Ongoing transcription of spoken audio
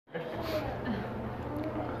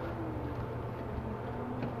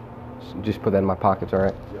Just put that in my pockets, all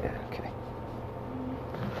right? Yeah, okay.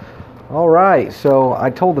 All right, so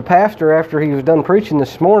I told the pastor after he was done preaching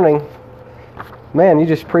this morning, man, you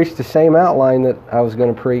just preached the same outline that I was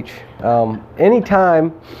going to preach.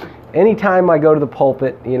 Anytime I go to the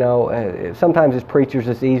pulpit, sometimes as preachers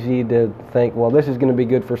it's easy to think, well, this is going to be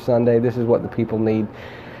good for Sunday, this is what the people need.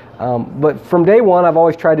 But from day one, I've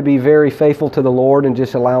always tried to be very faithful to the Lord and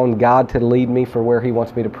just allowing God to lead me for where He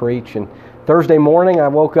wants me to preach. And Thursday morning, I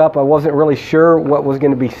woke up, I wasn't really sure what was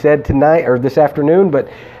going to be said tonight or this afternoon, but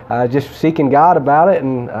just seeking God about it.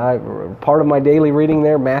 And part of my daily reading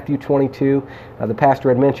there, Matthew 22, the pastor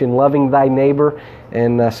had mentioned loving thy neighbor.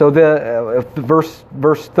 And so the verse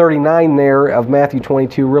 39 there of Matthew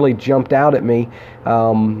 22 really jumped out at me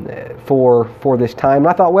for this time. And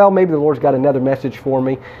I thought, well, maybe the Lord's got another message for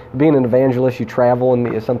me. Being an evangelist, you travel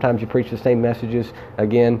and sometimes you preach the same messages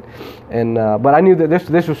again. And but I knew that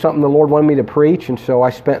this was something the Lord wanted me to preach, and so I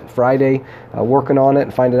spent Friday working on it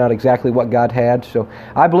and finding out exactly what God had. So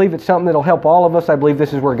I believe it's something that'll help all of us. I believe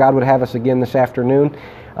this is where God would have us again this afternoon.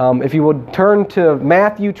 If you would turn to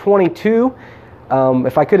Matthew 22.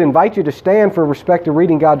 If I could invite you to stand for respect to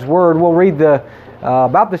reading God's Word, we'll read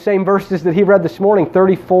about the same verses that he read this morning,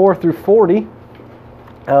 34 through 40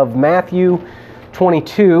 of Matthew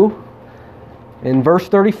 22. In verse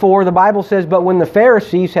 34, the Bible says, "But when the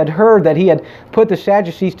Pharisees had heard that he had put the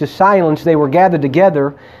Sadducees to silence, they were gathered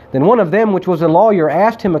together. Then one of them, which was a lawyer,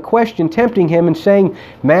 asked him a question, tempting him, and saying,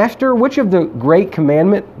 Master, which is the great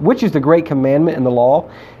commandment in the law?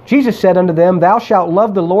 Jesus said unto them, Thou shalt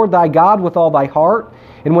love the Lord thy God with all thy heart,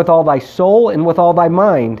 and with all thy soul, and with all thy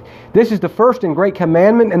mind. This is the first and great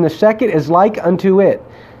commandment, and the second is like unto it.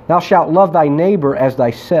 Thou shalt love thy neighbor as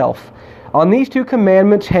thyself. On these two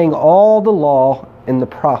commandments hang all the law and the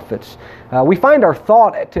prophets." We find our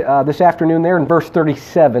thought this afternoon there in verse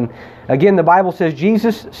 37. Again, the Bible says,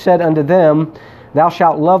 Jesus said unto them, Thou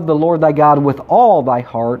shalt love the Lord thy God with all thy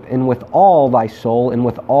heart, and with all thy soul, and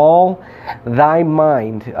with all thy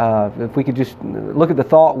mind. If we could just look at the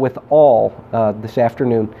thought with all this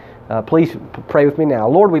afternoon. Please pray with me now.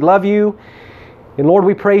 Lord, we love you. And Lord,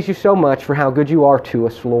 we praise you so much for how good you are to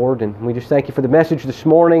us, Lord. And we just thank you for the message this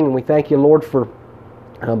morning. And we thank you, Lord, for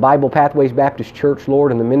Bible Pathways Baptist Church,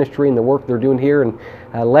 Lord, and the ministry and the work they're doing here in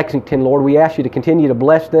Lexington, Lord. We ask you to continue to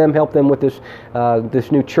bless them, help them with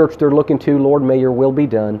this new church they're looking to, Lord. May your will be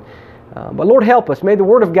done. But Lord, help us. May the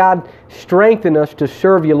Word of God strengthen us to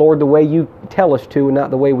serve you, Lord, the way you tell us to and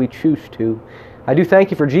not the way we choose to. I do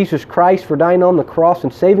thank you for Jesus Christ, for dying on the cross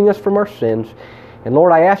and saving us from our sins. And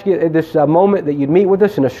Lord, I ask you at this moment that you'd meet with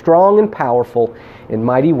us in a strong and powerful and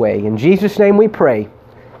mighty way. In Jesus' name we pray.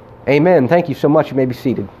 Amen. Thank you so much. You may be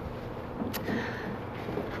seated.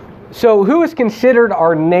 So, who is considered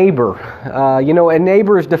our neighbor? A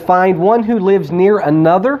neighbor is defined one who lives near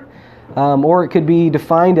another, or it could be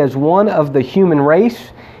defined as one of the human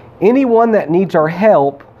race, anyone that needs our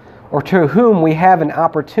help, or to whom we have an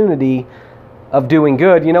opportunity of doing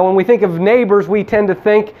good. When we think of neighbors, we tend to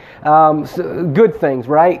think good things,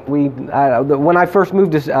 right? When I first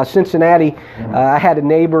moved to Cincinnati, I had a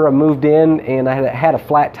neighbor. I moved in, and I had a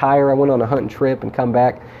flat tire. I went on a hunting trip and come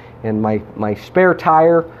back, and my spare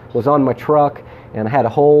tire was on my truck, and I had a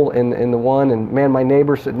hole in the one. And man, my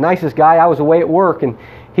neighbor's the nicest guy. I was away at work, and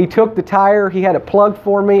he took the tire. He had it plugged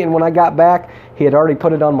for me, and when I got back, he had already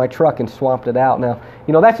put it on my truck and swamped it out. Now,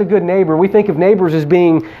 that's a good neighbor. We think of neighbors as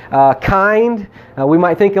being kind. We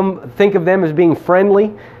might think of them as being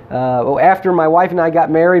friendly. After my wife and I got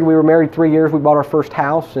married, we were married 3 years. We bought our first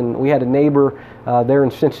house, and we had a neighbor there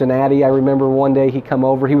in Cincinnati. I remember one day he come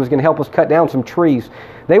over. He was going to help us cut down some trees.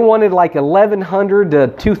 They wanted like $1,100 to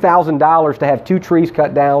 $2,000 to have 2 trees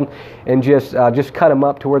cut down and just cut them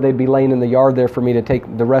up to where they'd be laying in the yard there for me to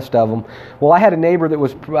take the rest of them. Well, I had a neighbor that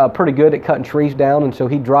was pretty good at cutting trees down, and so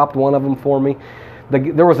he dropped one of them for me.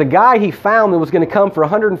 There was a guy he found that was going to come for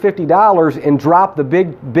 $150 and drop the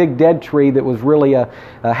big dead tree that was really a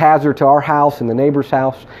hazard to our house and the neighbor's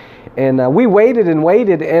house. And we waited and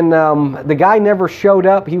waited, and the guy never showed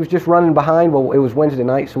up. He was just running behind. Well, it was Wednesday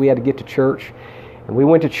night, so we had to get to church. And we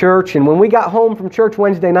went to church, and when we got home from church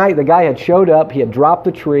Wednesday night, the guy had showed up. He had dropped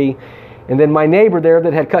the tree. And then my neighbor there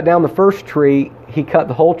that had cut down the first tree, he cut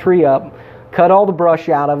the whole tree up, cut all the brush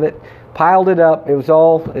out of it, piled it up. It was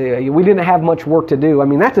all, we didn't have much work to do. I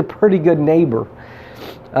mean, that's a pretty good neighbor.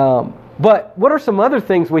 But what are some other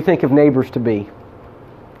things we think of neighbors to be?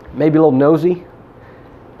 Maybe a little nosy.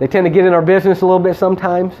 They tend to get in our business a little bit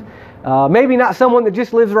sometimes. Maybe not someone that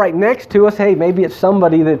just lives right next to us. Hey, maybe it's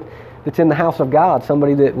somebody that's in the house of God,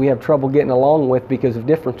 somebody that we have trouble getting along with because of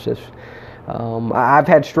differences. I've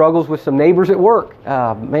had struggles with some neighbors at work.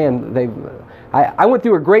 I went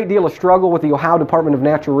through a great deal of struggle with the Ohio Department of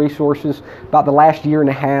Natural Resources about the last year and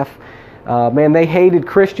a half. They hated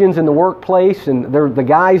Christians in the workplace, and they're the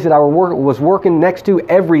guys that I was working next to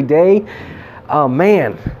every day.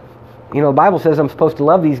 The Bible says I'm supposed to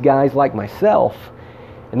love these guys like myself,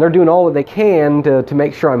 and they're doing all that they can to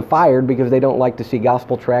make sure I'm fired because they don't like to see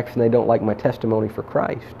gospel tracts and they don't like my testimony for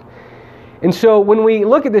Christ. And so when we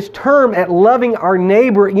look at this term at loving our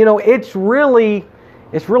neighbor, it's really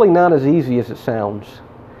not as easy as it sounds.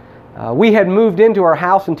 We had moved into our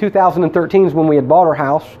house in 2013 when we had bought our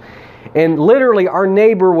house, and literally our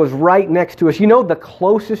neighbor was right next to us. The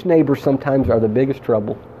closest neighbors sometimes are the biggest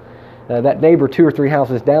trouble. That neighbor 2 or 3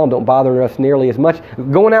 houses down don't bother us nearly as much.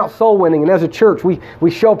 Going out soul winning, and as a church, we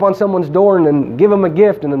show up on someone's door and then give them a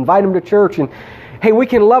gift and invite them to church. And hey, we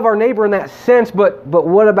can love our neighbor in that sense, but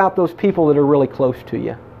what about those people that are really close to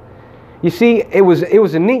you? You see, it was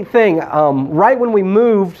a neat thing. Right when we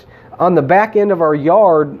moved, on the back end of our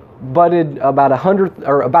yard budded about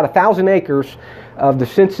 1,000 acres of the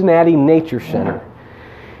Cincinnati Nature Center.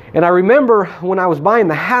 And I remember when I was buying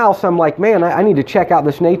the house, I'm like, man, I need to check out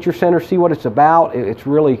this nature center, see what it's about. It's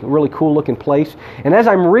really, really cool looking place. And as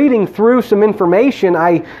I'm reading through some information,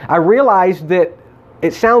 I realized that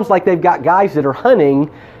it sounds like they've got guys that are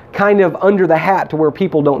hunting kind of under the hat to where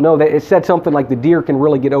people don't know. It said something like the deer can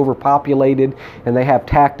really get overpopulated, and they have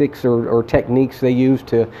tactics or techniques they use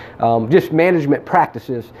to just management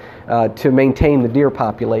practices to maintain the deer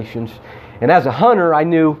populations. And as a hunter, I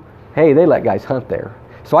knew, hey, they let guys hunt there.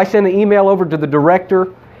 So I sent an email over to the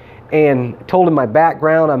director and told him my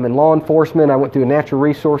background. I'm in law enforcement. I went through a natural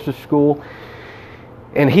resources school.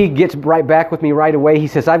 And he gets right back with me right away. He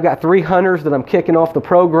says, I've got 3 hunters that I'm kicking off the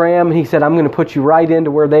program. He said, I'm going to put you right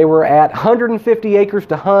into where they were at. 150 acres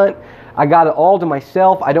to hunt. I got it all to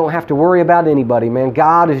myself. I don't have to worry about anybody, man.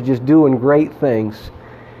 God is just doing great things.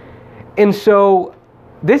 And so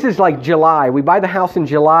this is like July. We buy the house in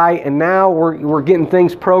July, and now we're getting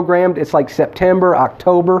things programmed. It's like September,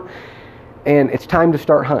 October, and it's time to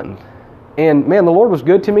start hunting. And man, the Lord was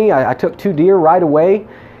good to me. I took 2 deer right away.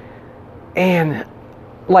 And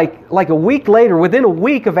like a week later, within a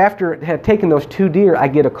week of after it had taken those 2 deer, I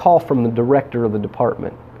get a call from the director of the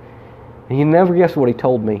department. And you never guess what he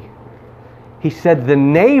told me. He said the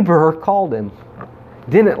neighbor called him.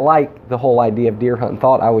 Didn't like the whole idea of deer hunting.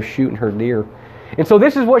 Thought I was shooting her deer. And so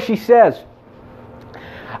this is what she says.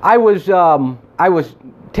 I was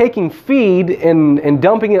taking feed and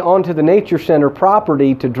dumping it onto the nature center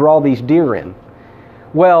property to draw these deer in.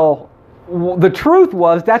 Well, the truth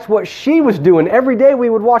was that's what she was doing. Every day we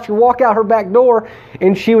would watch her walk out her back door,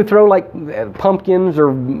 and she would throw like pumpkins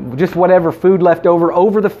or just whatever food left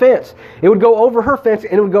over the fence. It would go over her fence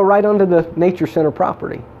and it would go right onto the nature center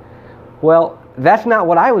property. Well, that's not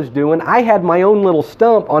what I was doing. I had my own little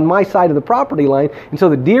stump on my side of the property line, and so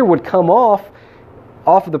the deer would come off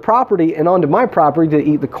of the property and onto my property to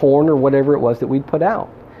eat the corn or whatever it was that we'd put out.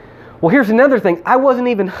 Well, here's another thing. I wasn't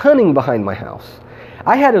even hunting behind my house.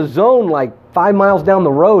 I had a zone like 5 miles down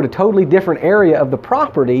the road, a totally different area of the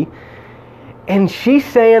property, and she's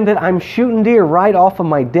saying that I'm shooting deer right off of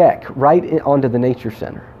my deck, right onto the nature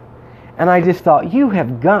center. And I just thought, you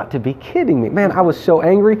have got to be kidding me. Man, I was so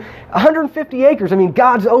angry. 150 acres. I mean,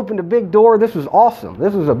 God's opened a big door. This was awesome.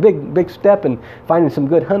 This was a big step in finding some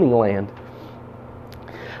good hunting land.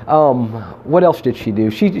 What else did she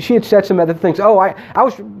do? She had said some other things. I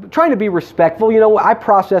was trying to be respectful. I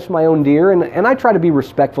process my own deer, and I try to be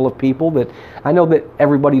respectful of people that I know that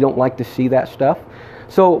everybody don't like to see that stuff.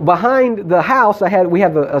 So behind the house, we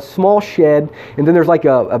have a small shed, and then there's like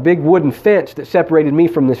a big wooden fence that separated me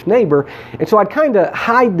from this neighbor. And so I'd kind of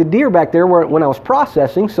hide the deer back there when I was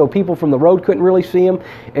processing, so people from the road couldn't really see them,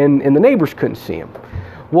 and the neighbors couldn't see them.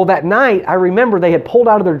 Well, that night, I remember they had pulled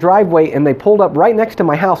out of their driveway, and they pulled up right next to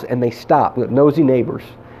my house, and they stopped, with nosy neighbors.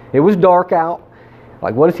 It was dark out.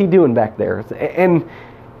 Like, what is he doing back there?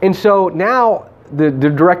 And so now the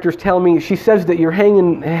director's telling me, she says that you're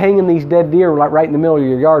hanging these dead deer right in the middle of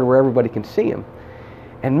your yard where everybody can see them.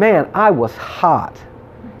 And man, I was hot.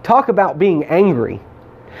 Talk about being angry.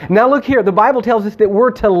 Now look here, the Bible tells us that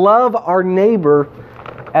we're to love our neighbor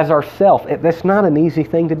as ourselves. That's not an easy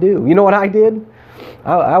thing to do. You know what I did?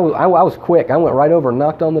 I was quick. I went right over and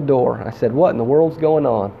knocked on the door. I said, what in the world's going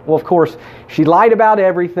on? Well, of course, she lied about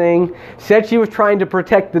everything, said she was trying to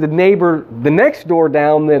protect the neighbor the next door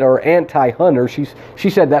down that are anti-hunter. She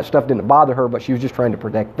said that stuff didn't bother her, but she was just trying to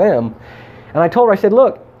protect them. And I told her, I said,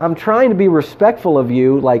 look, I'm trying to be respectful of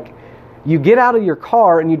you. Like, you get out of your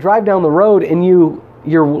car and you drive down the road and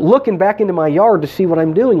you're looking back into my yard to see what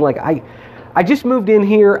I'm doing. Like, I just moved in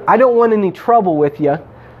here. I don't want any trouble with you.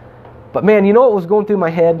 But man, you know what was going through my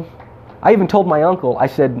head? I even told my uncle, I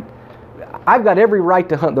said, I've got every right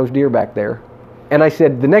to hunt those deer back there. And I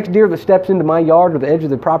said, the next deer that steps into my yard or the edge of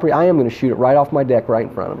the property, I am going to shoot it right off my deck right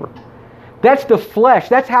in front of her. That's the flesh.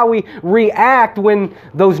 That's how we react when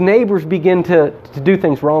those neighbors begin to do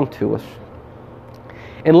things wrong to us.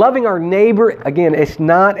 And loving our neighbor, again, it's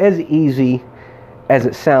not as easy as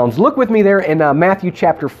it sounds. Look with me there in Matthew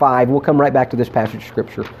chapter 5. We'll come right back to this passage of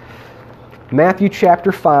Scripture. Matthew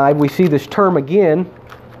chapter 5, we see this term again.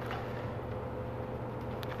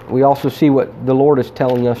 We also see what the Lord is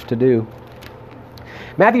telling us to do.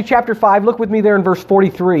 Matthew chapter 5, look with me there in verse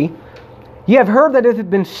 43. Ye have heard that it hath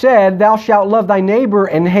been said, Thou shalt love thy neighbor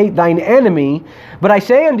and hate thine enemy. But I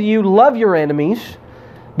say unto you, love your enemies.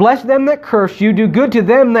 Bless them that curse you. Do good to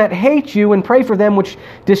them that hate you. And pray for them which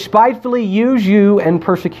despitefully use you and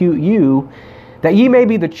persecute you. That ye may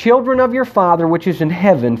be the children of your Father which is in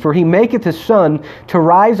heaven. For he maketh his sun to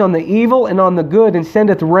rise on the evil and on the good, and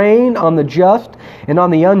sendeth rain on the just and on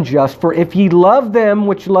the unjust. For if ye love them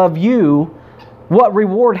which love you, what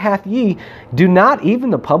reward hath ye? Do not even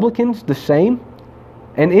the publicans the same?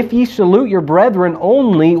 And if ye salute your brethren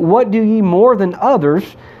only, what do ye more than others?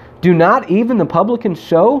 Do not even the publicans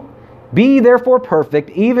so? Be ye therefore perfect,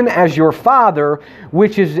 even as your Father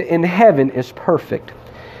which is in heaven is perfect.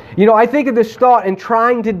 You know, I think of this thought in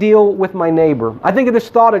trying to deal with my neighbor. I think of this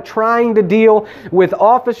thought of trying to deal with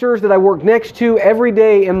officers that I work next to every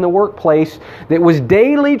day in the workplace that was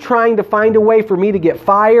daily trying to find a way for me to get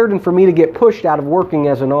fired and for me to get pushed out of working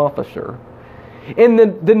as an officer. And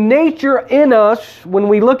the nature in us, when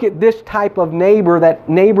we look at this type of neighbor that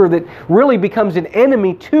really becomes an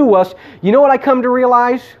enemy to us, you know what I come to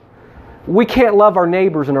realize? We can't love our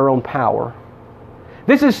neighbors in our own power.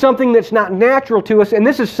 This is something that's not natural to us, and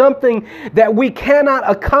this is something that we cannot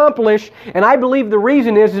accomplish. And I believe the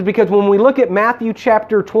reason is because when we look at Matthew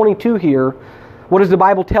chapter 22 here, what does the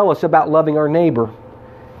Bible tell us about loving our neighbor?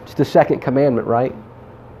 It's the second commandment, right?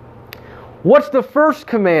 What's the first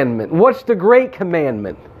commandment? What's the great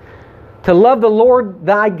commandment? To love the Lord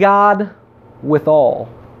thy God with all.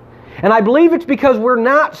 And I believe it's because we're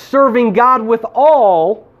not serving God with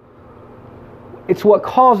all. It's what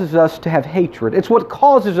causes us to have hatred. It's what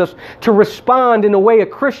causes us to respond in a way a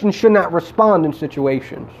Christian should not respond in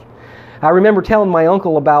situations. I remember telling my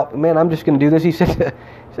uncle about, man, I'm just going to do this. He said,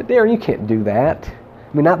 Darren, you can't do that.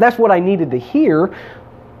 I mean, that's what I needed to hear,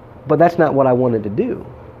 but that's not what I wanted to do.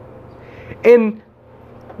 And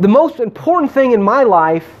the most important thing in my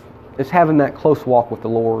life is having that close walk with the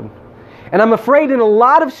Lord. And I'm afraid in a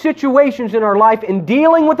lot of situations in our life, in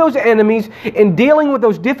dealing with those enemies, in dealing with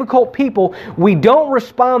those difficult people, we don't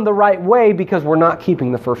respond the right way because we're not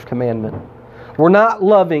keeping the first commandment. We're not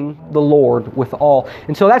loving the Lord with all.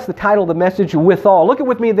 And so that's the title of the message, with all. Look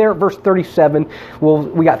with me there at verse 37.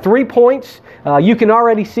 We got 3 points. You can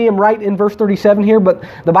already see them right in verse 37 here, but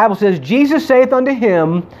the Bible says, Jesus saith unto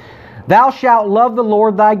him, Thou shalt love the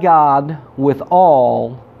Lord thy God with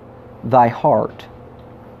all thy heart.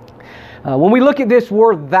 When we look at this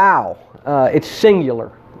word thou, it's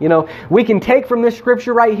singular. You know, we can take from this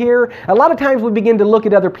scripture right here, a lot of times we begin to look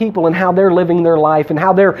at other people and how they're living their life and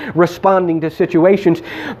how they're responding to situations.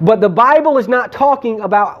 But the Bible is not talking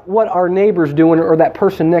about what our neighbor's doing or that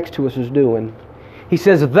person next to us is doing. He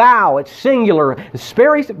says thou, it's singular. It's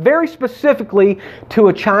very, very specifically to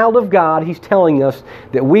a child of God. He's telling us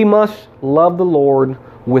that we must love the Lord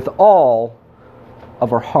with all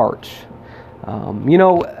of our hearts.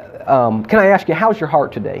 Can I ask you, how's your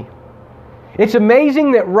heart today? It's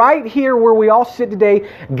amazing that right here where we all sit today,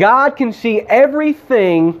 God can see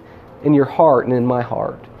everything in your heart and in my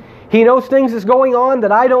heart. He knows things that's going on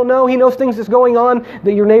that I don't know. He knows things that's going on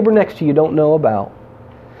that your neighbor next to you don't know about.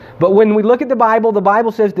 But when we look at the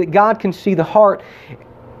Bible says that God can see the heart.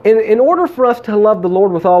 In order for us to love the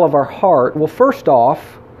Lord with all of our heart, well, first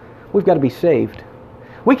off, we've got to be saved.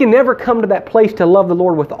 We can never come to that place to love the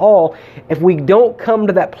Lord with all if we don't come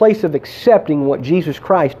to that place of accepting what Jesus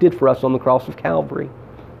Christ did for us on the cross of Calvary.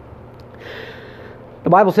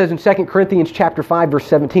 The Bible says in 2 Corinthians chapter 5, verse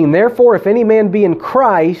 17, Therefore, if any man be in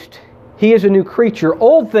Christ, he is a new creature.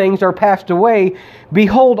 Old things are passed away.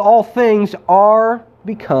 Behold, all things are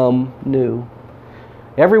become new.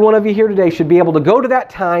 Every one of you here today should be able to go to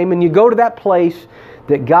that time and you go to that place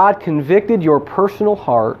that God convicted your personal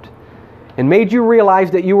heart and made you realize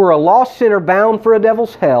that you were a lost sinner bound for a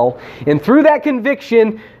devil's hell. And through that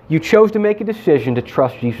conviction, you chose to make a decision to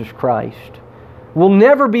trust Jesus Christ. We'll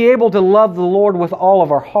never be able to love the Lord with all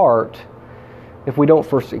of our heart if we don't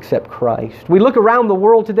first accept Christ. We look around the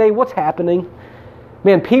world today, what's happening?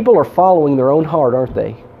 Man, people are following their own heart, aren't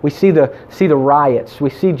they? We see the riots. We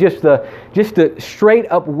see just the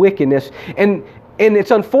straight up wickedness. And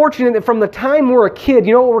it's unfortunate that from the time we're a kid,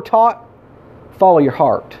 you know what we're taught? Follow your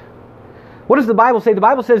heart. What does the Bible say? The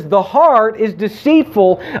Bible says the heart is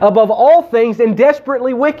deceitful above all things and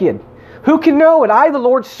desperately wicked. Who can know it? I, the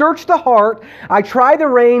Lord, search the heart. I try the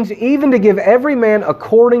reins, even to give every man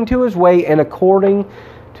according to his way and according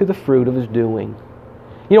to the fruit of his doing.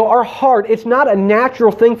 You know, our heart, it's not a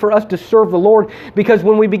natural thing for us to serve the Lord, because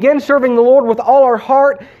when we begin serving the Lord with all our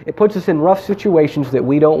heart, it puts us in rough situations that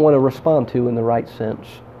we don't want to respond to in the right sense.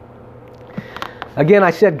 Again,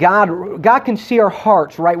 I said God can see our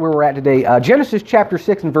hearts right where we're at today. Genesis chapter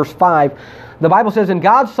 6 and verse 5, the Bible says, "And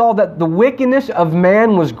God saw that the wickedness of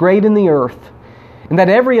man was great in the earth, and that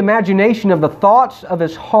every imagination of the thoughts of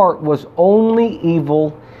his heart was only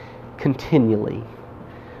evil continually."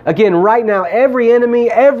 Again, right now, every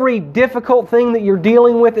enemy, every difficult thing that you're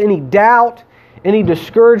dealing with, any doubt, any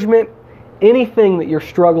discouragement, anything that you're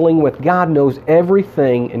struggling with, God knows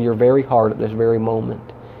everything in your very heart at this very moment.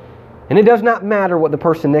 And it does not matter what the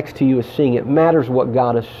person next to you is seeing. It matters what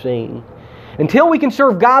God is seeing. Until we can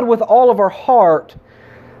serve God with all of our heart,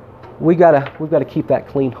 we've got to keep that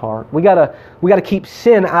clean heart. We got to keep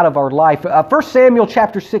sin out of our life. 1 Samuel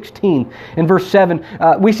chapter 16 and verse 7,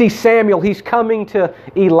 we see Samuel. He's coming to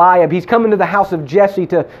Eliab. He's coming to the house of Jesse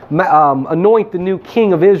to anoint the new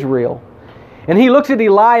king of Israel. And he looks at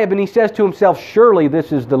Eliab and he says to himself, "Surely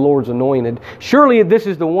this is the Lord's anointed. Surely this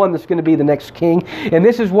is the one that's going to be the next king." And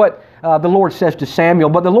this is what the Lord says to Samuel.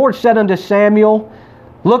 "But the Lord said unto Samuel,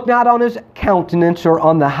 Look not on his countenance or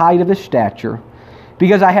on the height of his stature,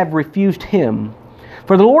 because I have refused him.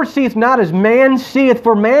 For the Lord seeth not as man seeth,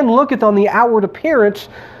 for man looketh on the outward appearance,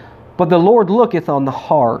 but the Lord looketh on the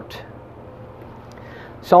heart."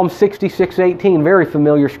 Psalm 66:18, very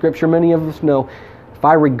familiar scripture, many of us know. "If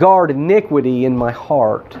I regard iniquity in my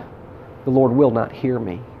heart, the Lord will not hear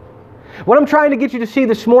me." What I'm trying to get you to see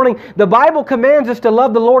this morning, the Bible commands us to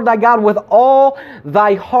love the Lord thy God with all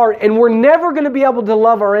thy heart. And we're never going to be able to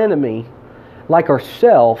love our enemy like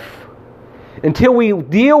ourselves until we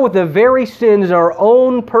deal with the very sins in our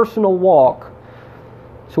own personal walk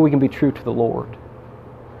so we can be true to the Lord.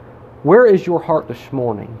 Where is your heart this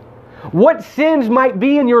morning? What sins might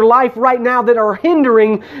be in your life right now that are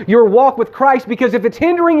hindering your walk with Christ? Because if it's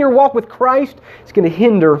hindering your walk with Christ, it's going to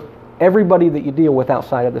hinder everybody that you deal with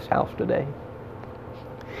outside of this house today.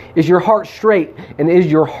 Is your heart straight, and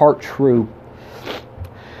is your heart true?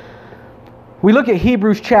 We look at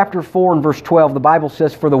Hebrews chapter 4 and verse 12. The Bible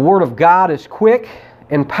says, "For the word of God is quick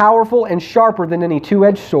and powerful and sharper than any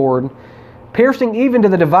two-edged sword, piercing even to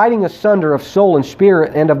the dividing asunder of soul and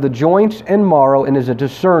spirit and of the joints and marrow, and is a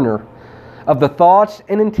discerner of the thoughts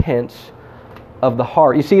and intents of the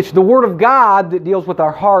heart." You see, it's the Word of God that deals with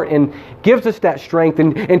our heart and gives us that strength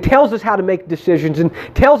and tells us how to make decisions and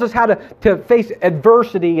tells us how to face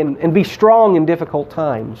adversity and be strong in difficult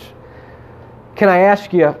times. Can I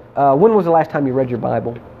ask you, when was the last time you read your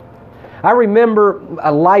Bible? I remember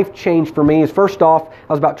a life change for me. First off,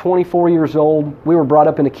 I was about 24 years old. We were brought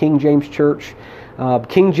up in a King James church.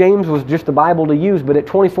 King James was just the Bible to use, but at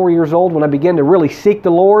 24 years old, when I began to really seek the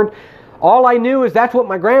Lord, all I knew is that's what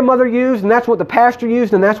my grandmother used, and that's what the pastor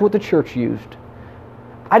used, and that's what the church used.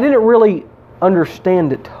 I didn't really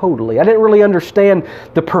understand it totally. I didn't really understand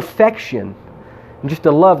the perfection and just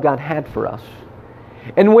the love God had for us.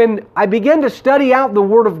 And when I began to study out the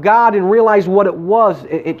Word of God and realize what it was,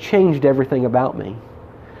 it changed everything about me.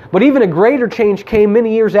 But even a greater change came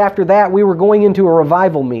many years after that. We were going into a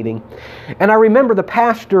revival meeting. And I remember the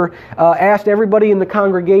pastor asked everybody in the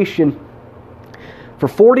congregation, for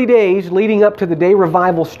 40 days leading up to the day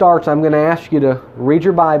revival starts, I'm going to ask you to read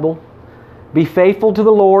your Bible, be faithful to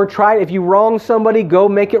the Lord. Try, if you wrong somebody, go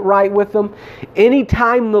make it right with them.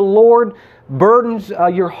 Anytime the Lord burdens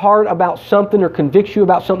your heart about something or convicts you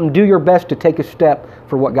about something, do your best to take a step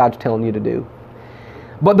for what God's telling you to do.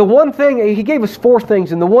 But the one thing, he gave us 4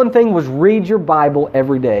 things, and the one thing was read your Bible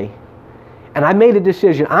every day. And I made a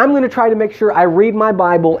decision. I'm going to try to make sure I read my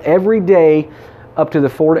Bible every day up to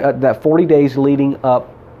that 40 days leading up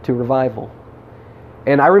to revival.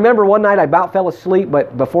 And I remember one night I about fell asleep,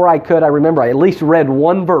 but before I could, I remember I at least read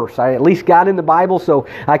one verse. I at least got in the Bible so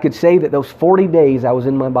I could say that those 40 days I was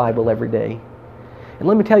in my Bible every day. And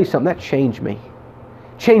let me tell you something, that changed me.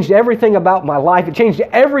 Changed everything about my life. It changed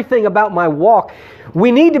everything about my walk.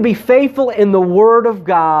 We need to be faithful in the Word of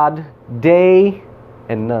God day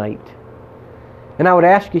and night. And I would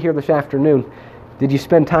ask you here this afternoon, did you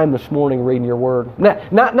spend time this morning reading your Word?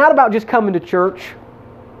 Not about just coming to church.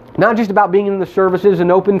 Not just about being in the services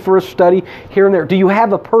and open for a study here and there. Do you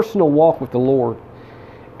have a personal walk with the Lord?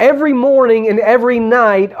 Every morning and every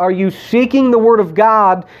night, are you seeking the Word of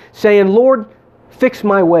God, saying, Lord, fix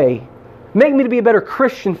my way. Make me to be a better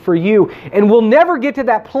Christian for you. And we'll never get to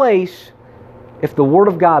that place if the Word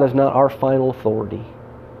of God is not our final authority.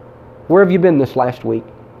 Where have you been this last week?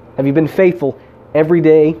 Have you been faithful every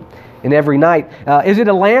day and every night? Is it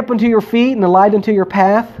a lamp unto your feet and a light unto your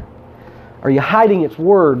path? Are you hiding its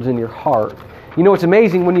words in your heart? You know, it's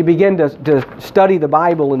amazing when you begin to study the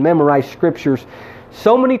Bible and memorize Scriptures.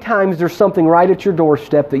 So many times there's something right at your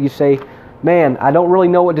doorstep that you say, man, I don't really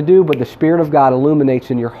know what to do, but the Spirit of God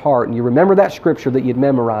illuminates in your heart. And you remember that Scripture that you'd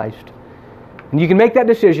memorized. And you can make that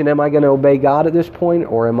decision, am I going to obey God at this point,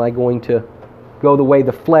 or am I going to go the way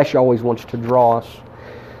the flesh always wants to draw us?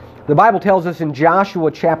 The Bible tells us in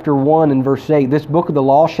Joshua chapter 1 and verse 8, this book of the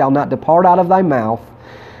law shall not depart out of thy mouth,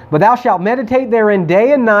 but thou shalt meditate therein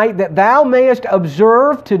day and night, that thou mayest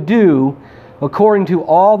observe to do according to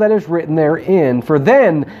all that is written therein. For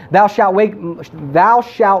then thou shalt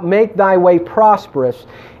make thy way prosperous,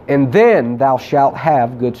 and then thou shalt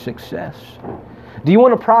have good success. Do you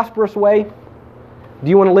want a prosperous way? Do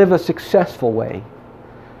you want to live a successful way?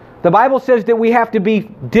 The Bible says that we have to be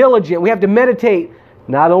diligent. We have to meditate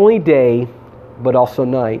not only day, but also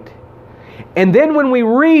night. And then when we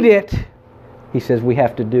read it, He says we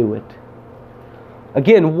have to do it.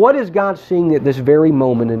 Again, what is God seeing at this very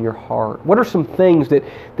moment in your heart? What are some things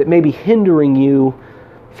that may be hindering you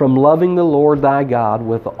from loving the Lord thy God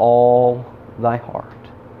with all thy heart?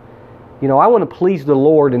 You know, I want to please the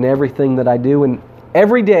Lord in everything that I do, and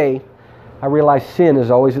every day I realize sin is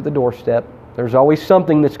always at the doorstep. There's always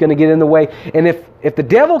something that's going to get in the way. And if the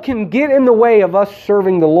devil can get in the way of us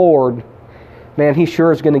serving the Lord, man, he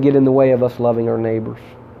sure is going to get in the way of us loving our neighbors.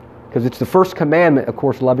 Because it's the first commandment, of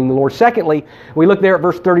course, loving the Lord. Secondly, we look there at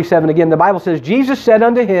verse 37 again. The Bible says, Jesus said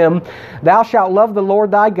unto him, thou shalt love the Lord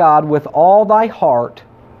thy God with all thy heart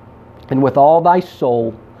and with all thy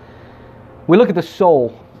soul. We look at the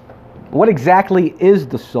soul. What exactly is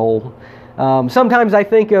the soul? Sometimes I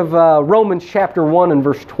think of Romans chapter 1 and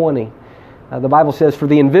verse 20. The Bible says, for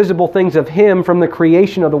the invisible things of Him from the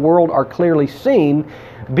creation of the world are clearly seen,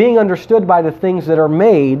 being understood by the things that are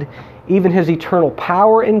made, even His eternal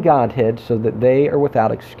power and Godhead, so that they are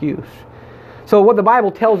without excuse. So what the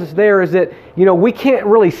Bible tells us there is that, you know, we can't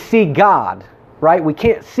really see God, right? We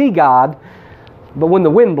can't see God, but when the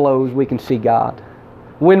wind blows, we can see God.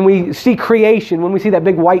 When we see creation, when we see that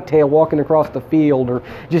big whitetail walking across the field, or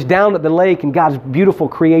just down at the lake and God's beautiful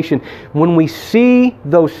creation, when we see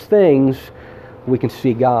those things, we can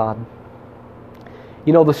see God.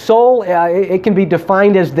 You know, the soul, it can be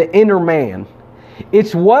defined as the inner man.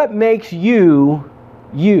 It's what makes you,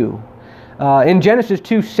 you. In Genesis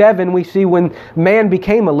 2:7, we see when man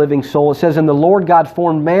became a living soul, it says, and the Lord God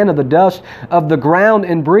formed man of the dust of the ground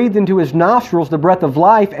and breathed into his nostrils the breath of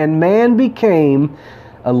life, and man became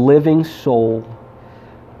a living soul.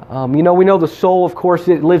 You know, we know the soul, of course,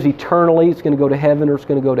 it lives eternally. It's going to go to heaven or it's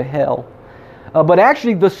going to go to hell. But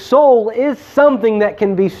actually, the soul is something that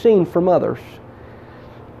can be seen from others.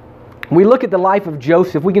 We look at the life of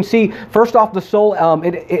Joseph. We can see, first off, the soul,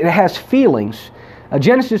 it has feelings.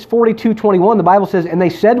 Genesis 42:21, the Bible says, and they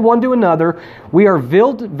said one to another, we are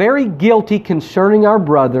very guilty concerning our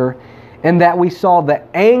brother, and that we saw the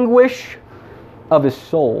anguish of his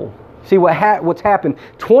soul. See what's happened.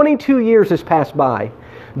 22 years has passed by.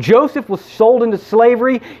 Joseph was sold into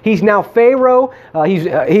slavery. He's now Pharaoh.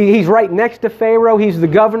 He's right next to Pharaoh. He's the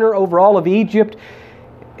governor over all of Egypt.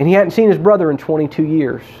 And he hadn't seen his brother in 22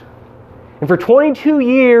 years. And for 22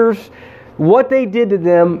 years, what they did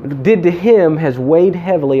to him has weighed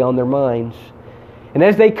heavily on their minds. And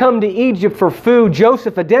as they come to Egypt for food,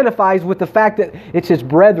 Joseph identifies with the fact that it's his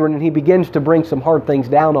brethren, and he begins to bring some hard things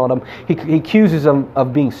down on them. He accuses them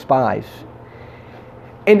of being spies.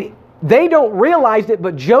 And they don't realize it,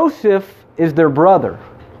 but Joseph is their brother.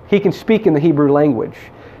 He can speak in the Hebrew language.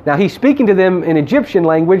 Now, he's speaking to them in Egyptian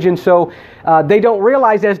language, and so they don't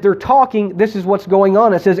realize as they're talking, this is what's going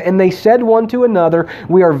on. It says, and they said one to another,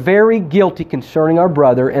 we are very guilty concerning our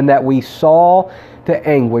brother, and that we saw the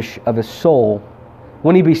anguish of his soul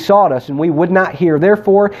when he besought us, and we would not hear.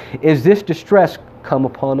 Therefore is this distress come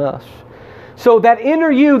upon us. So that inner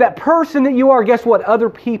you, that person that you are, guess what? Other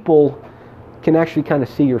people can actually kind of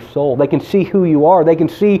see your soul. They can see who you are. They can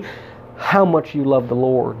see how much you love the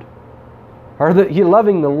Lord. Are you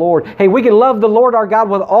loving the Lord? Hey, we can love the Lord our God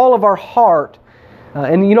with all of our heart.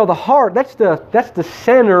 And you know, the heart, that's the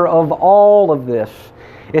center of all of this.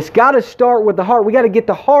 It's got to start with the heart. We got to get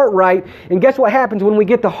the heart right. And guess what happens when we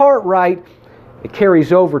get the heart right? It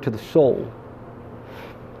carries over to the soul.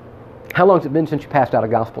 How long has it been since you passed out a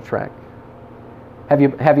gospel tract?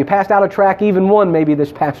 Have you passed out a tract, even one maybe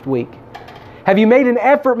this past week? Have you made an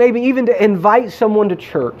effort maybe even to invite someone to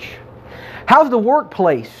church? How's the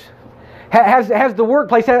workplace? Has the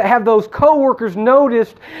workplace, have those coworkers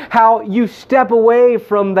noticed how you step away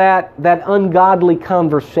from that ungodly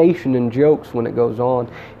conversation and jokes when it goes on?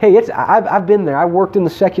 Hey, I've been there. I worked in the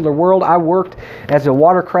secular world. I worked as a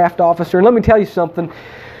watercraft officer. And let me tell you something.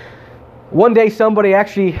 One day somebody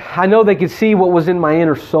actually, I know they could see what was in my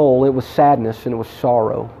inner soul. It was sadness and it was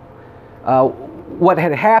sorrow. What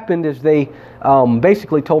had happened is they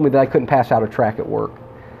basically told me that I couldn't pass out a tract at work.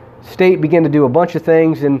 State began to do a bunch of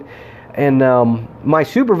things, and my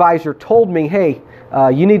supervisor told me, hey,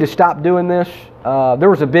 you need to stop doing this. There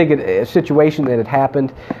was a big situation that had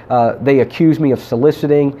happened. They accused me of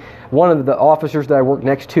soliciting. One of the officers that I worked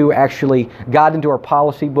next to actually got into our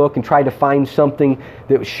policy book and tried to find something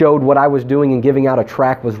that showed what I was doing and giving out a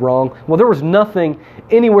tract was wrong. Well, there was nothing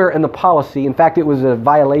anywhere in the policy. In fact, it was a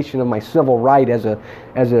violation of my civil right as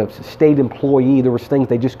a state employee. There was things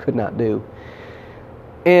they just could not do.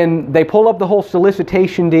 And they pulled up the whole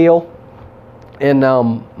solicitation deal. And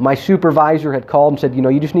my supervisor had called and said,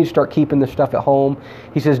 you just need to start keeping this stuff at home.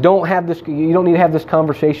 He says, you don't need to have this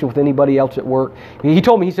conversation with anybody else at work. He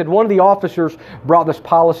told me, he said, one of the officers brought this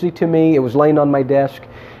policy to me. It was laying on my desk.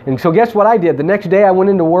 And so guess what I did? The next day I went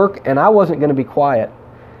into work and I wasn't going to be quiet.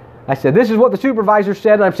 I said, this is what the supervisor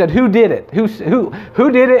said. And I said, who did it? Who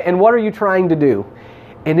did it, and what are you trying to do?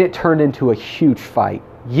 And it turned into a huge fight.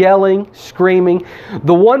 Yelling, screaming.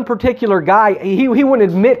 The one particular guy, he wouldn't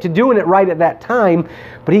admit to doing it right at that time,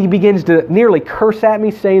 but he begins to nearly curse at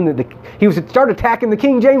me, saying that he started attacking the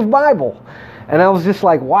King James Bible. And I was just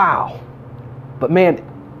like, wow. But man,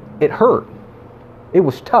 it hurt. It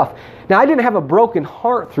was tough. Now, I didn't have a broken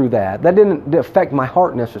heart through that. That didn't affect my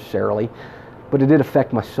heart necessarily, but it did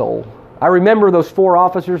affect my soul. I remember those 4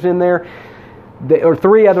 officers in there, or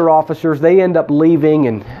 3 other officers, they end up leaving,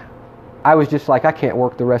 and I was just like, I can't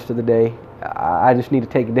work the rest of the day. I just need to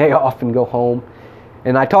take a day off and go home.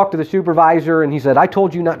 And I talked to the supervisor, and he said, I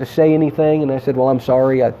told you not to say anything. And I said, well, I'm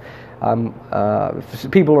sorry.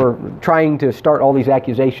 People are trying to start all these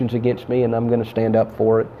accusations against me, and I'm going to stand up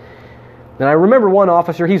for it. And I remember one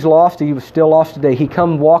officer, he's lost. He was still lost today. He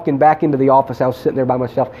come walking back into the office. I was sitting there by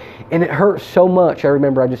myself, and it hurt so much. I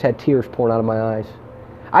remember I just had tears pouring out of my eyes.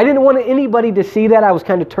 I didn't want anybody to see that. I was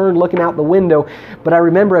kind of turned looking out the window. But I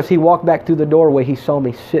remember as he walked back through the doorway, he saw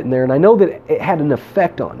me sitting there. And I know that it had an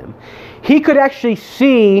effect on him. He could actually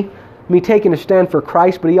see me taking a stand for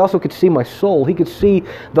Christ, but he also could see my soul. He could see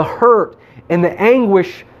the hurt and the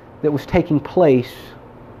anguish that was taking place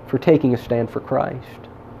for taking a stand for Christ.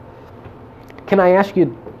 Can I ask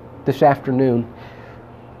you this afternoon,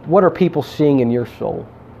 what are people seeing in your soul?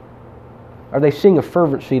 Are they seeing a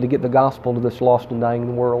fervency to get the gospel to this lost and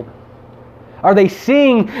dying world? Are they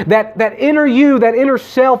seeing that inner you, that inner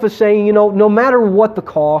self is saying, no matter what the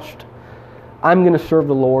cost, I'm going to serve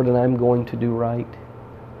the Lord and I'm going to do right?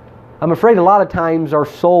 I'm afraid a lot of times our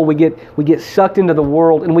soul, we get sucked into the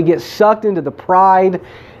world and we get sucked into the pride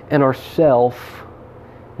and our self.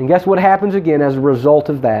 And guess what happens again as a result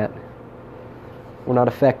of that? We're not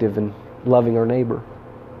effective in loving our neighbor.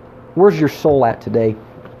 Where's your soul at today?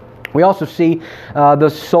 We also see the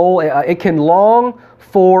soul, it can long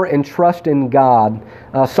for and trust in God.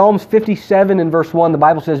 Psalms 57 and verse 1, the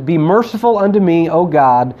Bible says, Be merciful unto me, O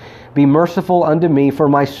God, be merciful unto me, for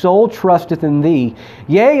my soul trusteth in Thee.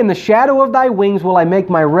 Yea, in the shadow of Thy wings will I make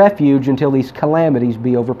my refuge until these calamities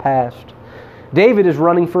be overpast. David is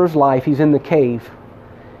running for his life. He's in the cave.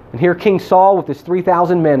 And here King Saul with his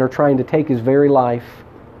 3,000 men are trying to take his very life.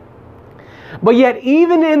 But yet,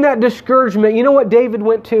 even in that discouragement, you know what David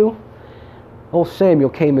went to? Oh, Samuel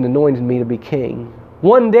came and anointed me to be king.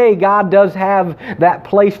 One day, God does have that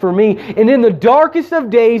place for me. And in the darkest of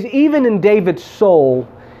days, even in David's soul,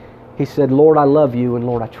 he said, Lord, I love you, and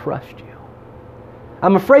Lord, I trust you.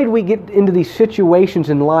 I'm afraid we get into these situations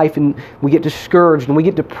in life, and we get discouraged, and we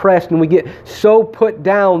get depressed, and we get so put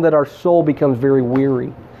down that our soul becomes very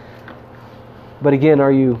weary. But again,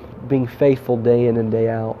 are you being faithful day in and day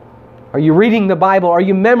out? Are you reading the Bible? Are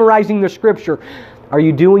you memorizing the Scripture? Are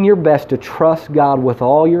you doing your best to trust God with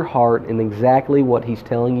all your heart in exactly what He's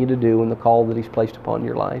telling you to do and the call that He's placed upon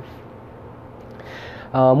your life?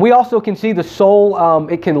 We also can see the soul,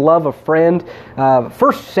 it can love a friend.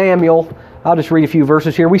 1 Samuel, I'll just read a few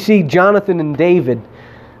verses here. We see Jonathan and David.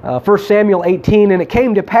 1 Samuel 18, And it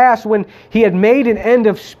came to pass when he had made an end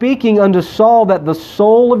of speaking unto Saul that the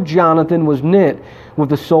soul of Jonathan was knit with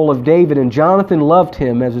the soul of David, and Jonathan loved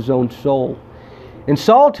him as his own soul. And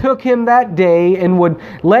Saul took him that day and would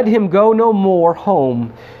let him go no more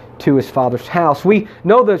home to his father's house. We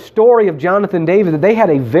know the story of Jonathan and David, that they had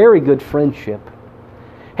a very good friendship.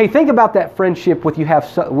 Hey, think about that friendship that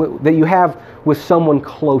you have with someone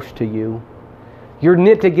close to you. You're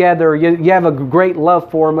knit together. You have a great love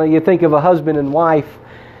for them. You think of a husband and wife.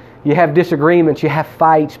 You have disagreements. You have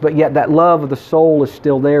fights. But yet that love of the soul is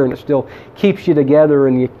still there, and it still keeps you together,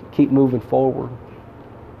 and you keep moving forward.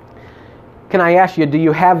 Can I ask you, do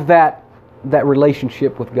you have that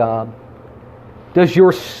relationship with God? Does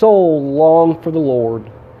your soul long for the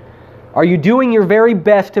Lord? Are you doing your very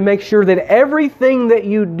best to make sure that everything that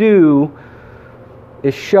you do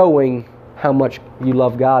is showing how much you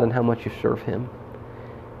love God and how much you serve Him?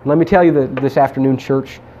 And let me tell you that this afternoon,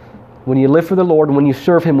 church, when you live for the Lord and when you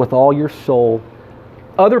serve Him with all your soul,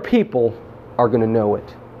 other people are going to know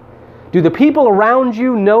it. Do the people around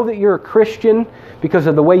you know that you're a Christian because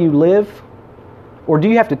of the way you live? Or do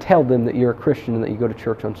you have to tell them that you're a Christian and that you go to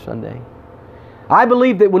church on Sunday? I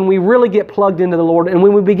believe that when we really get plugged into the Lord and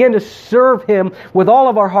when we begin to serve Him with all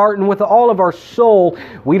of our heart and with all of our soul,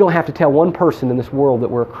 we don't have to tell one person in this world that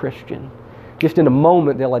we're a Christian. Just in a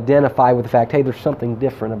moment, they'll identify with the fact, hey, there's something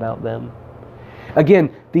different about them.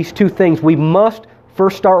 Again, these two things, we must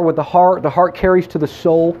first start with the heart. The heart carries to the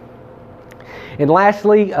soul. And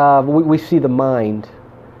lastly, we see the mind.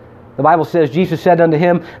 The Bible says, Jesus said unto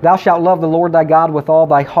him, Thou shalt love the Lord thy God with all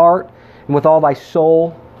thy heart and with all thy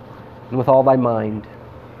soul and with all thy mind.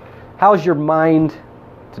 How is your mind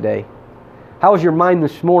today? How was your mind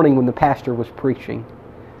this morning when the pastor was preaching?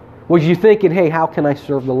 Was you thinking, hey, how can I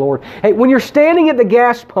serve the Lord? Hey, when you're standing at the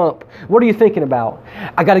gas pump, what are you thinking about?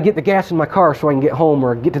 I got to get the gas in my car so I can get home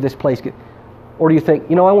or get to this place. Or do you think,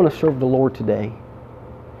 I want to serve the Lord today?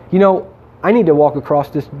 I need to walk across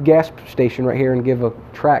this gas station right here and give a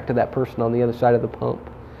tract to that person on the other side of the pump.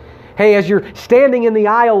 Hey, as you're standing in the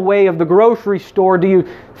aisleway of the grocery store, do you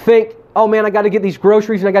think, oh man, I got to get these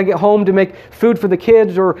groceries and I got to get home to make food for the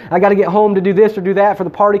kids, or I got to get home to do this or do that for the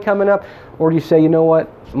party coming up? Or do you say, you know what?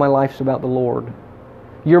 My life's about the Lord.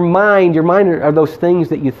 Your mind are those things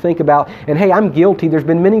that you think about. And hey, I'm guilty. There's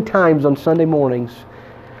been many times on Sunday mornings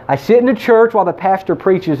I sit in the church while the pastor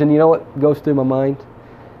preaches, and you know what goes through my mind?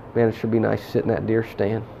 Man, it should be nice to sit in that deer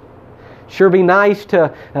stand. Sure be nice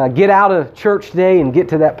to get out of church today and get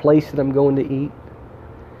to that place that I'm going to eat.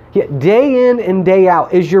 Yet day in and day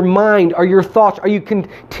out, is your mind, are your thoughts, are you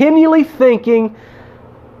continually thinking,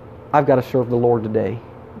 I've got to serve the Lord today?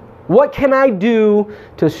 What can I do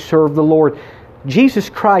to serve the Lord? Jesus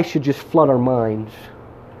Christ should just flood our minds.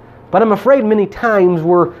 But I'm afraid many times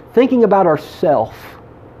we're thinking about ourselves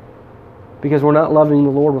because we're not loving the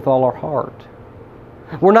Lord with all our heart.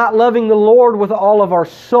 We're not loving the Lord with all of our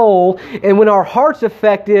soul. And when our heart's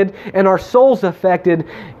affected and our soul's affected,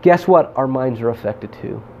 guess what? Our minds are affected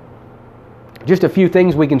too. Just a few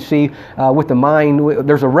things we can see with the mind.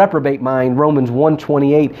 There's a reprobate mind, Romans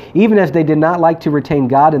 1:28. Even as they did not like to retain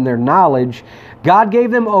God in their knowledge, God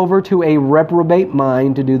gave them over to a reprobate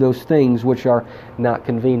mind to do those things which are not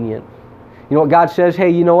convenient. You know what God says? Hey,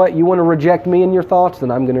 you know what? You want to reject me and your thoughts?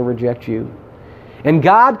 Then I'm going to reject you. And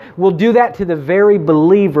God will do that to the very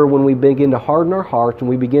believer when we begin to harden our hearts and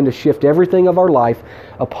we begin to shift everything of our life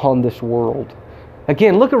upon this world.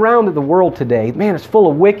 Again, look around at the world today. Man, it's full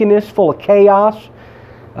of wickedness, full of chaos,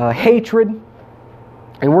 hatred.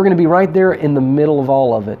 And we're going to be right there in the middle of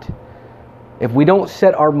all of it if we don't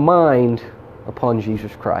set our mind upon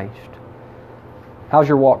Jesus Christ. How's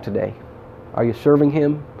your walk today? Are you serving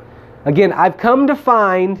Him? Again, I've come to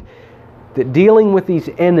find that dealing with these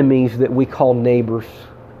enemies that we call neighbors,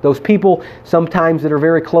 those people sometimes that are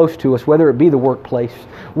very close to us, whether it be the workplace,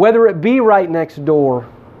 whether it be right next door,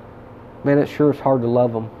 man, it sure is hard to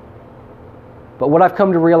love them. But what I've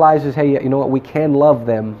come to realize is, hey, you know what? We can love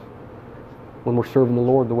them when we're serving the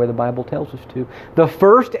Lord the way the Bible tells us to. The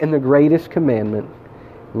first and the greatest commandment,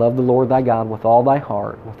 love the Lord thy God with all thy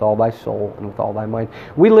heart, with all thy soul, and with all thy mind.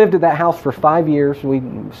 We lived at that house for 5 years. We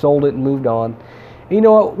sold it and moved on. And you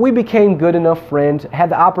know what? We became good enough friends, had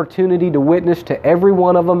the opportunity to witness to every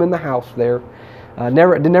one of them in the house there.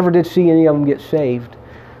 Never did see any of them get saved.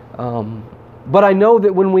 But I know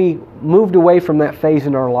that when we moved away from that phase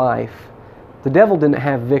in our life, the devil didn't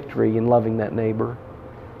have victory in loving that neighbor.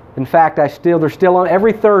 In fact, they're still on.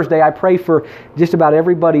 Every Thursday, I pray for just about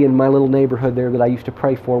everybody in my little neighborhood there that I used to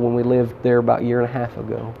pray for when we lived there about a year and a half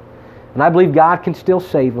ago. And I believe God can still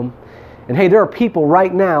save them. And hey, there are people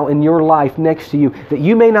right now in your life next to you that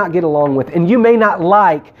you may not get along with and you may not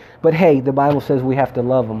like, but hey, the Bible says we have to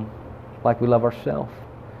love them like we love ourselves.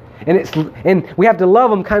 And we have to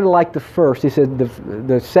love them kind of like the first. He said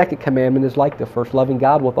the second commandment is like the first, loving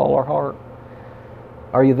God with all our heart.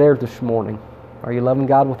 Are you there this morning? Are you loving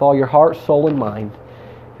God with all your heart, soul, and mind?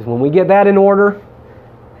 Because when we get that in order,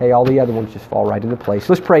 hey, all the other ones just fall right into place.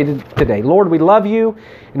 Let's pray today. Lord, we love you,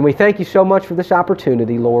 and we thank you so much for this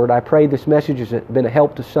opportunity, Lord. I pray this message has been a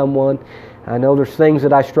help to someone. I know there's things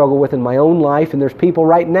that I struggle with in my own life, and there's people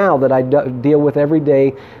right now that I deal with every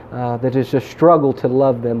day that is a struggle to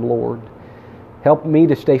love them, Lord. Help me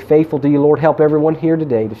to stay faithful to you, Lord. Help everyone here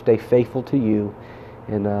today to stay faithful to you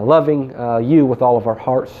and loving you with all of our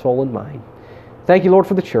heart, soul, and mind. Thank you, Lord,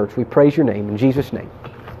 for the church. We praise your name. In Jesus' name,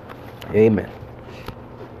 amen.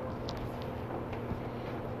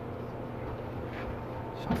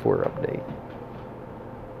 Software update.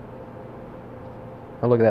 Oh, look at that.